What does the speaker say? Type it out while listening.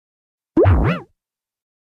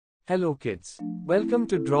Hello kids. Welcome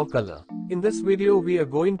to DrawColor. In this video we are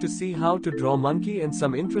going to see how to draw monkey and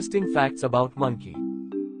some interesting facts about monkey.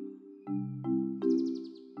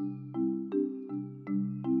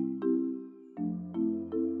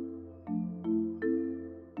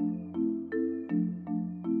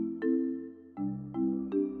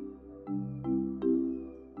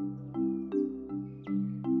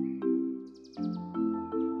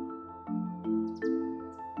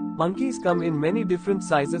 Monkeys come in many different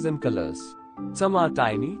sizes and colors. Some are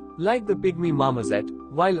tiny, like the pygmy marmoset,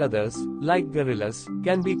 while others, like gorillas,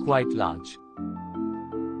 can be quite large.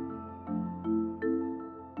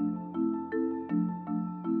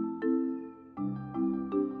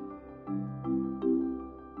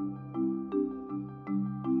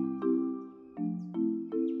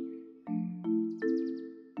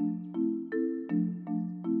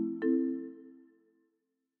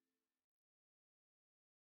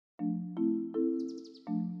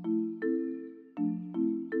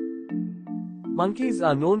 Monkeys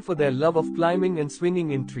are known for their love of climbing and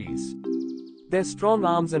swinging in trees. Their strong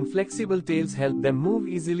arms and flexible tails help them move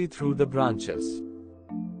easily through the branches.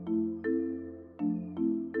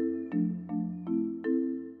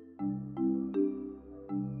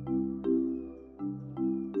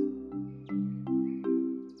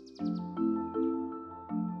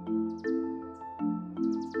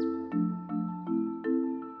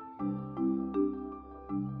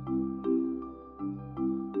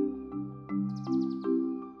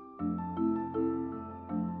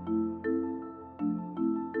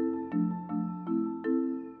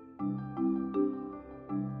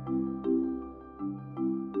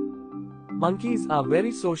 Monkeys are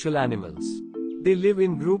very social animals. They live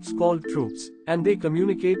in groups called troops, and they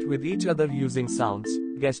communicate with each other using sounds,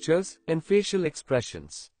 gestures, and facial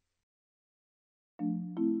expressions.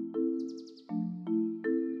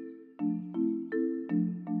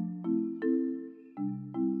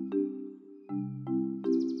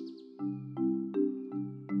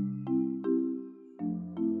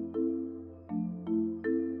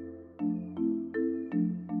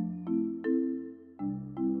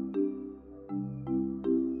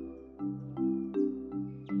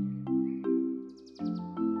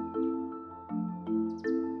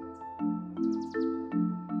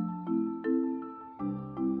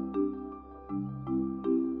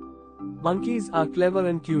 Monkeys are clever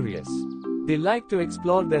and curious. They like to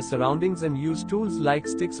explore their surroundings and use tools like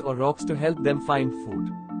sticks or rocks to help them find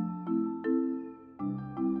food.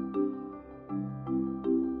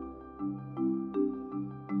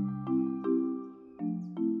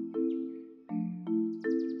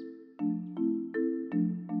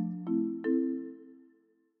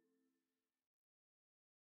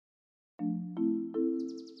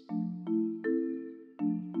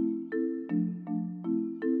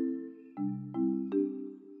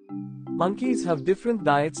 Monkeys have different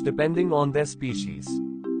diets depending on their species.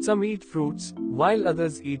 Some eat fruits, while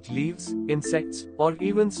others eat leaves, insects, or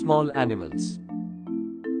even small animals.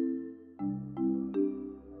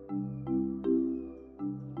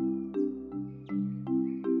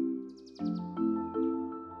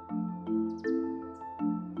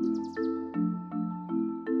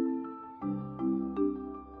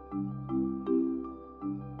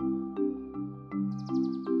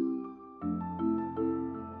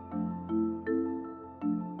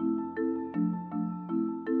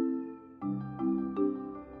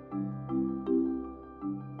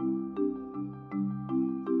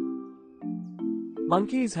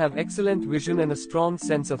 Monkeys have excellent vision and a strong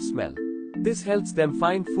sense of smell. This helps them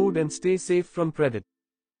find food and stay safe from predators.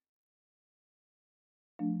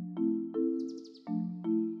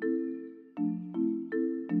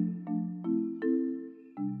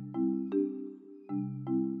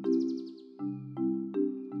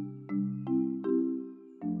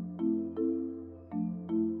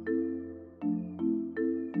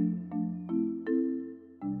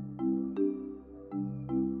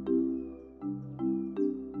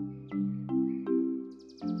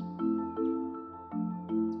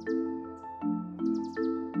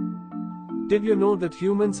 Did you know that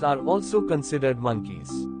humans are also considered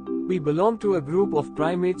monkeys? We belong to a group of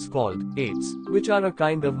primates called apes, which are a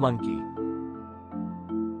kind of monkey.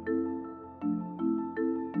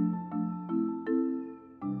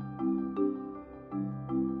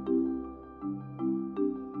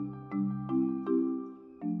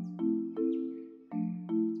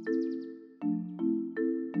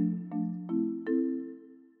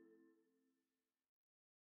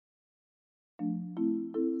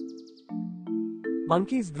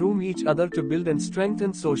 Monkeys groom each other to build and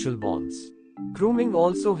strengthen social bonds. Grooming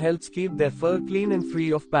also helps keep their fur clean and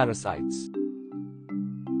free of parasites.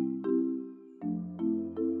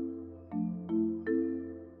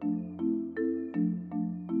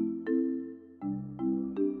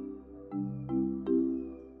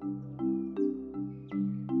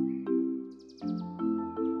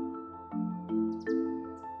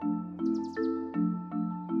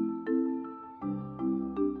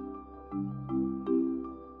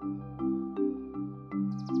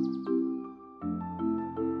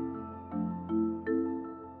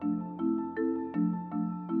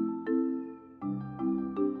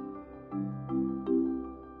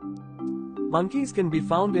 Monkeys can be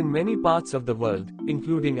found in many parts of the world,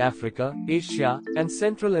 including Africa, Asia, and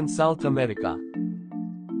Central and South America.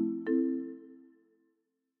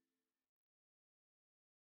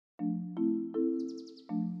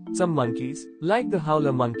 Some monkeys, like the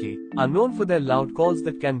howler monkey, are known for their loud calls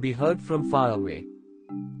that can be heard from far away.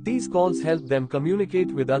 These calls help them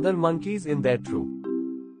communicate with other monkeys in their troop.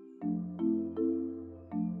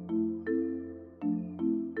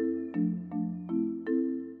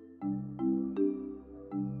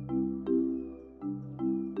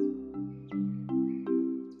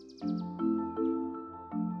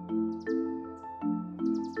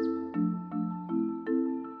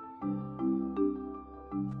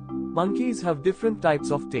 Monkeys have different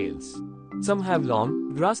types of tails. Some have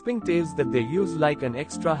long, grasping tails that they use like an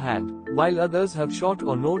extra hand, while others have short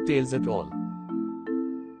or no tails at all.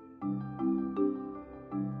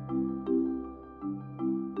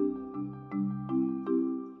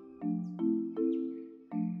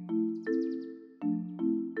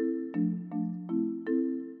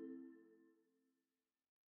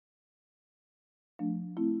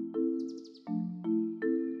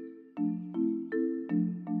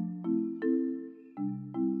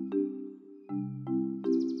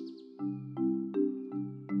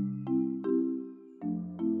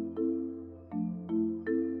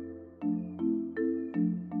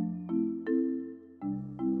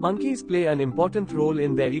 Monkeys play an important role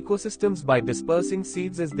in their ecosystems by dispersing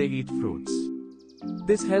seeds as they eat fruits.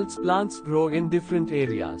 This helps plants grow in different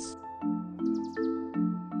areas.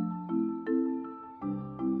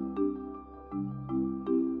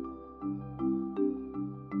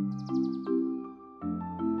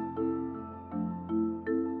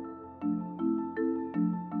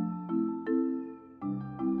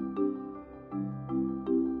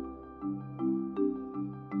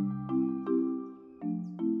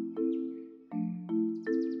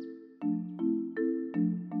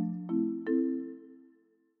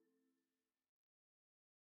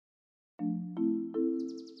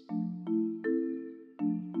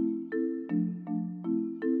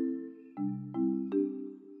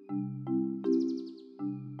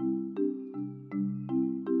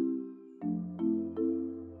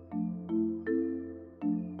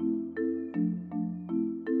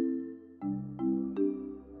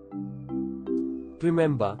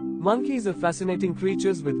 Remember, monkeys are fascinating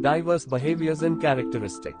creatures with diverse behaviors and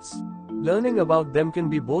characteristics. Learning about them can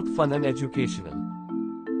be both fun and educational.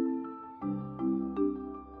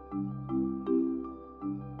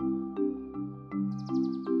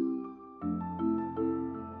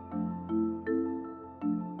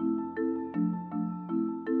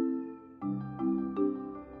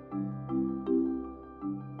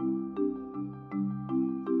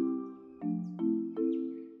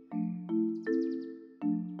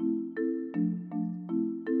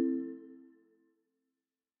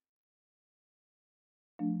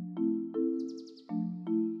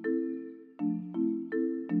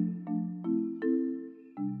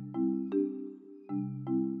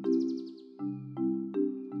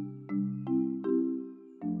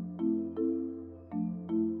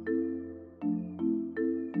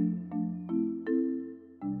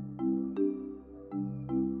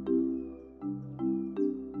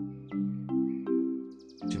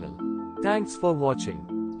 Thanks for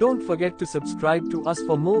watching. Don't forget to subscribe to us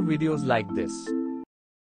for more videos like this.